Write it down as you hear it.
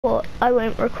but I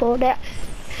won't record it.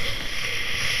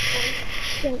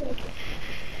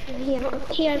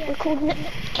 He ain't recording it.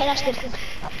 Okay, that's good.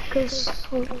 Because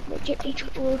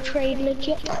we'll trade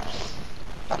legit.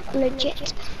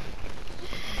 Legit.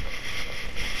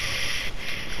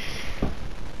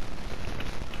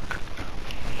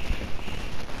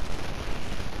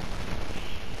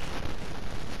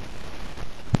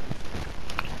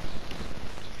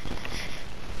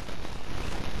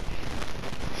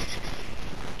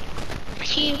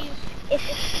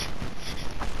 If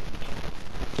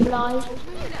live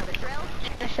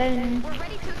the phone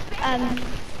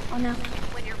oh no.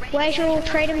 Where's your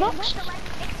trading box?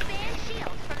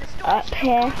 Up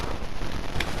here.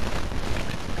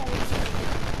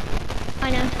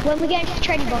 I know. When we get into the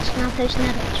trading box, can I post an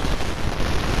edit?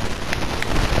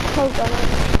 Hold on,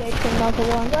 let's go to another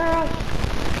one. Where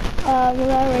are you?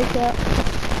 Where is it?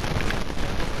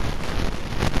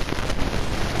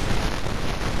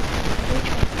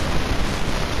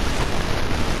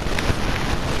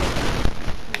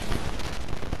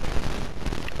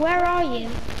 Where are you?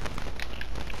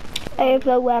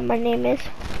 Over where my name is.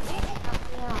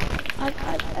 Oh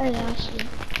yeah, I see.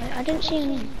 I didn't see your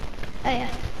name. Oh yeah.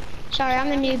 Sorry,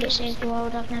 I'm a noob at Save the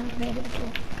World. I've never played it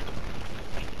before.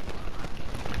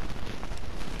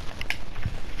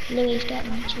 Louis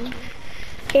getting actually.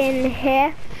 In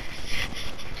here.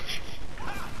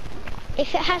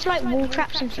 If it has like wall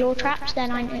traps and floor traps, then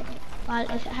I know. Well,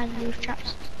 if it has wall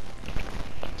traps.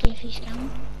 See if he's down.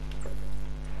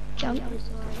 Jump.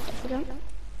 Jump.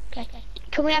 Okay.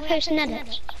 Can we have post and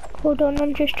edits? Hold on,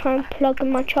 I'm just trying to plug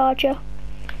in my charger.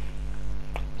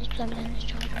 Let's plug in this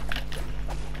charger.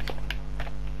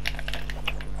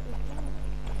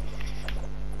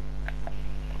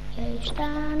 Post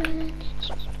and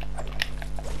edits.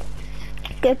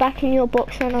 Go back in your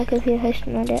box and I'll give you host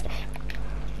and edits.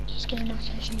 He's giving us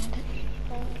post and edits.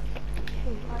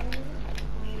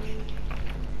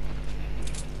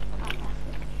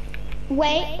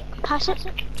 Wait, pass it.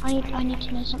 I need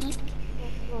to know something,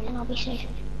 and I'll be safe.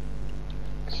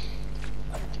 I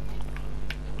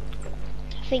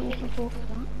think we can fall for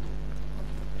that.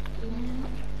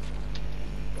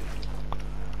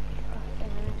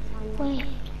 Wait.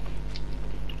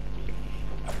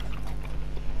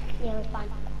 Yeah, we're fine.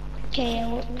 Okay, yeah,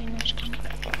 we're just fine.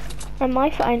 Am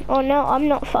I fine? Oh no, I'm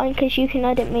not fine because you can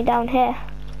edit me down here.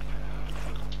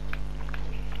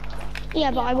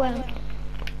 Yeah, but I won't.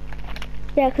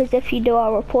 Yeah, because if you do,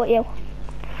 I'll report you.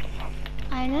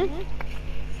 I know.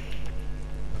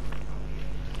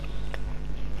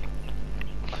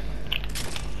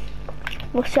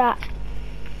 What's that?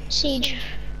 Siege.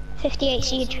 58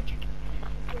 siege.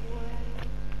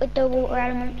 With the water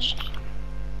elements.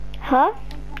 Huh?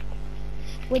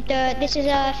 With the, this is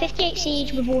a 58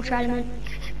 siege with water element.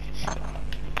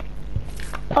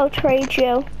 I'll trade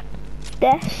you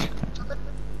this.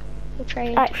 We'll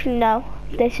trade. Actually, no.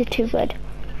 This is too good.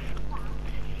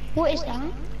 What is that?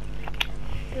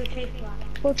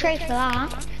 We'll trade for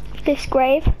that. This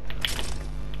grave.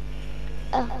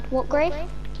 What grave?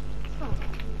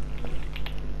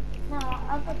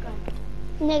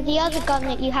 No, the other gun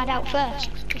that you had out first.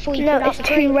 Before you No, put out it's the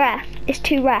too grave. rare. It's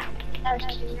too rare. That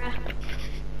was too rare.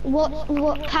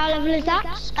 What power level is that?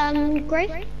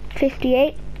 Grave?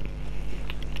 58.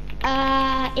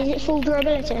 Is it full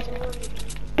durability?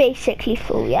 Basically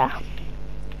full, yeah.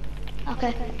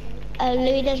 Okay.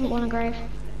 Louis doesn't want a grave.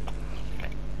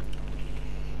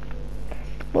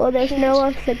 Well, there's no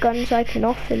other guns I can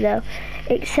offer though,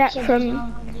 except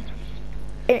from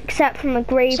a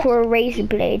grave or a razor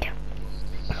blade.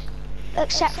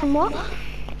 Except from what?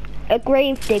 A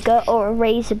grave digger or a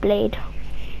razor blade.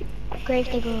 Grave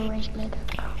digger or razor blade.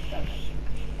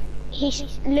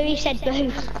 Louis said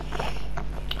both.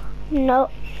 No.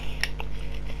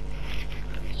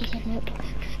 He said nope.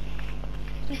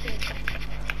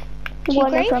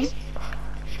 One of them.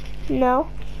 No.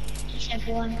 He said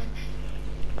one.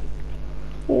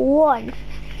 One.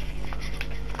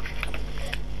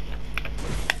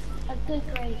 A good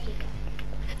grave digger.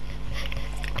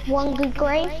 One good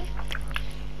grave?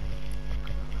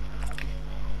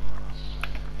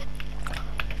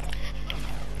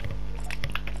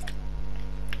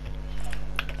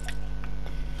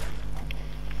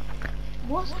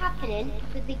 What's happening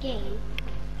with the game?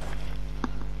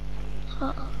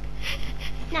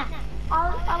 Nah,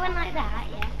 I went like that,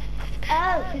 yeah.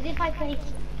 Oh, because if I play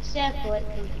circle, it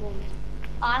conforms.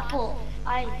 I thought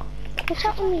what's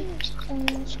up with me?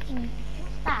 What's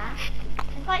that?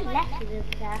 There's like letters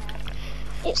over there.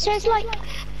 It says like.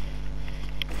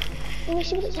 Let me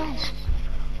see what it says.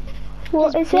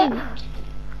 What is it?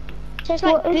 It says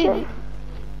like What is boom it?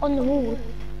 on the wall.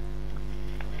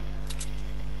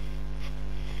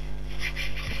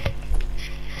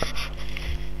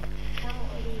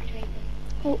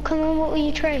 Come on, what will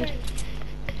you trade?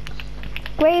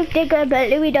 Gravedigger, but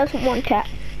Louis doesn't want it.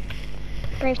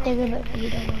 Gravedigger, but you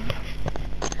don't want it.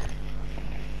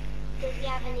 Does he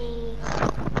have any...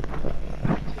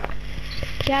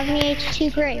 Do you have any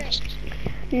 82 graves?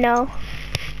 No.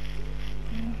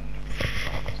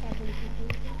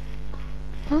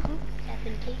 Huh?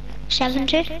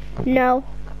 70? No.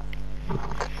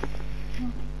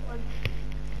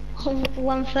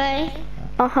 130?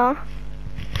 Uh-huh.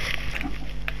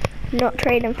 Not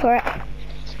trading for it.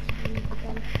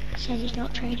 Says he's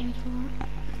not trading for it.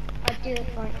 I'll do it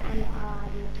for it and I'll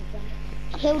add another gun.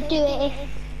 He'll do it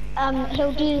if,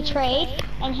 he'll do the trade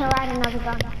and he'll add another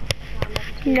gun.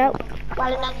 Nope.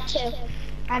 Well, another 2.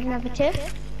 Add another 2.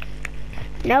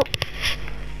 Nope.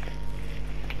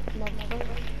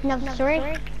 Another 3.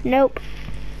 Nope.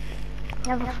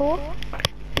 Another 4.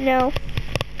 No.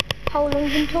 Whole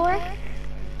inventory,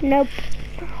 Nope.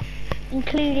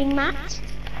 including mats.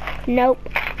 Nope.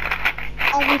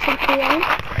 Everything we own.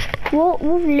 What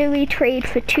will Louis trade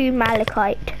for 2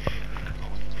 malachite?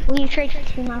 Will you trade for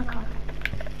 2 malachite?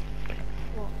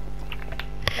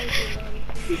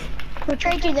 We'll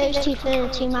trade you those 2 for the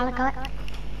 2 malachite.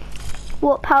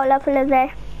 What power level are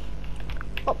they?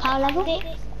 What power level?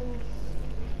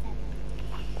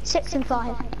 6 and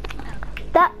 5.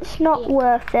 That's not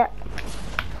worth it.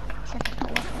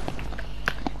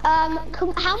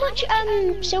 How much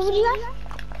silver do you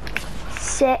have?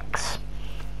 6.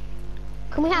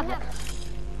 Can we have it?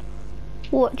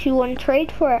 What do you want to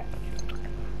trade for it?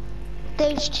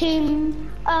 Those 2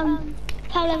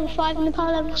 power level 5 and the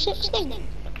power level 6 thing.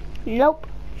 Nope.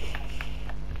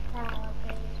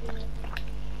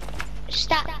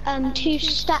 Stack 2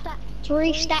 stacks,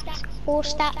 3 stacks, 4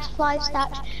 stacks, 5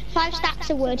 stacks, 5 stacks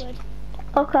of wood.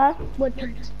 Okay. Wood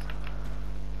planks.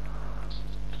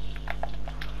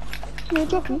 No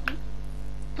dropping.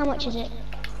 How much is it?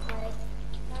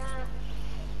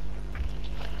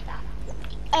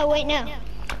 Oh wait, no.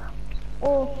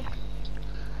 Oh.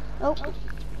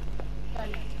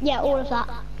 Yeah, all of that.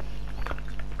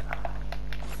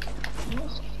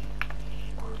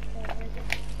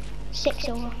 Six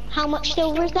silver. How much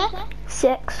silver is there?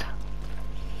 6.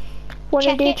 Want to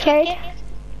Check do it, trade? check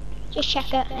it. Just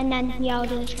check it, and then yeah, I'll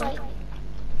do the trade.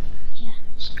 Yeah.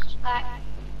 Alright.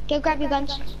 Go grab your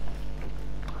guns.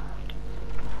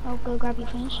 I'll go grab your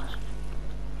guns.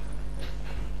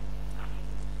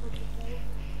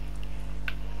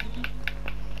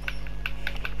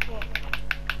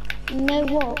 No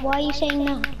what? Why are you saying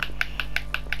no?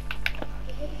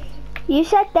 You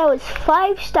said there was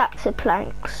 5 stacks of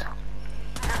planks.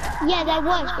 Yeah, there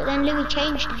was, but then Louis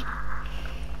changed it.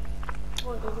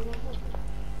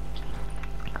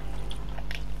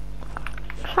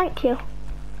 Thank you.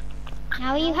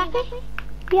 Now are you happy?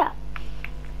 Yeah.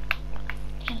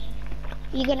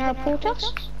 You gonna report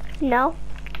us? No.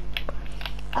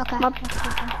 Okay.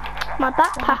 My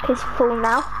backpack is full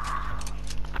now.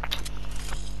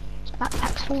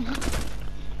 Backpack's full now.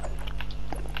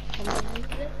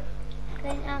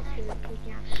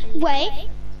 Wait,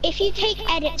 if you take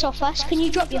edits off us, can you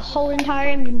drop your whole entire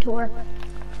inventory?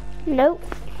 Nope.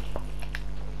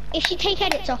 If you take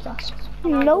edits off us?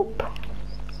 Nope.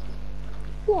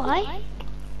 Why?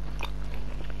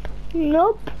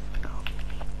 Nope.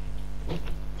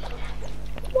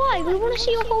 Why? We want to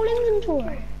see your whole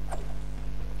inventory.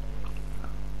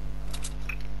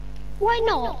 Why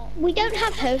not? We don't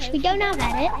have hosts, we don't have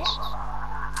edits.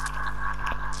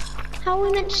 How are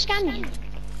we meant to scan you?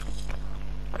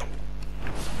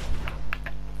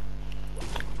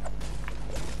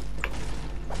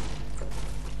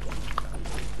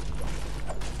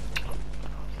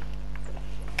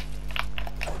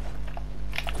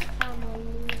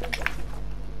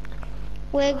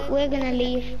 We're gonna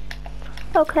leave.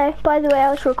 Okay, by the way, I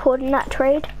was recording that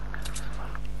trade.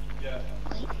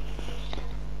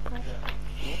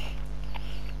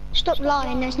 Stop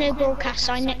lying, there's no broadcast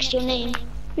sign next to your name.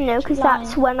 No, because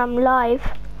that's when I'm live.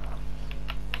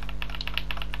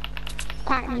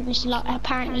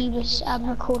 Apparently he was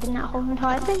recording that whole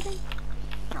entire thing.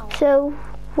 So,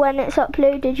 when it's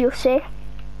uploaded, you'll see.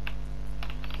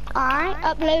 Alright,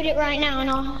 upload it right now and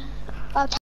I'll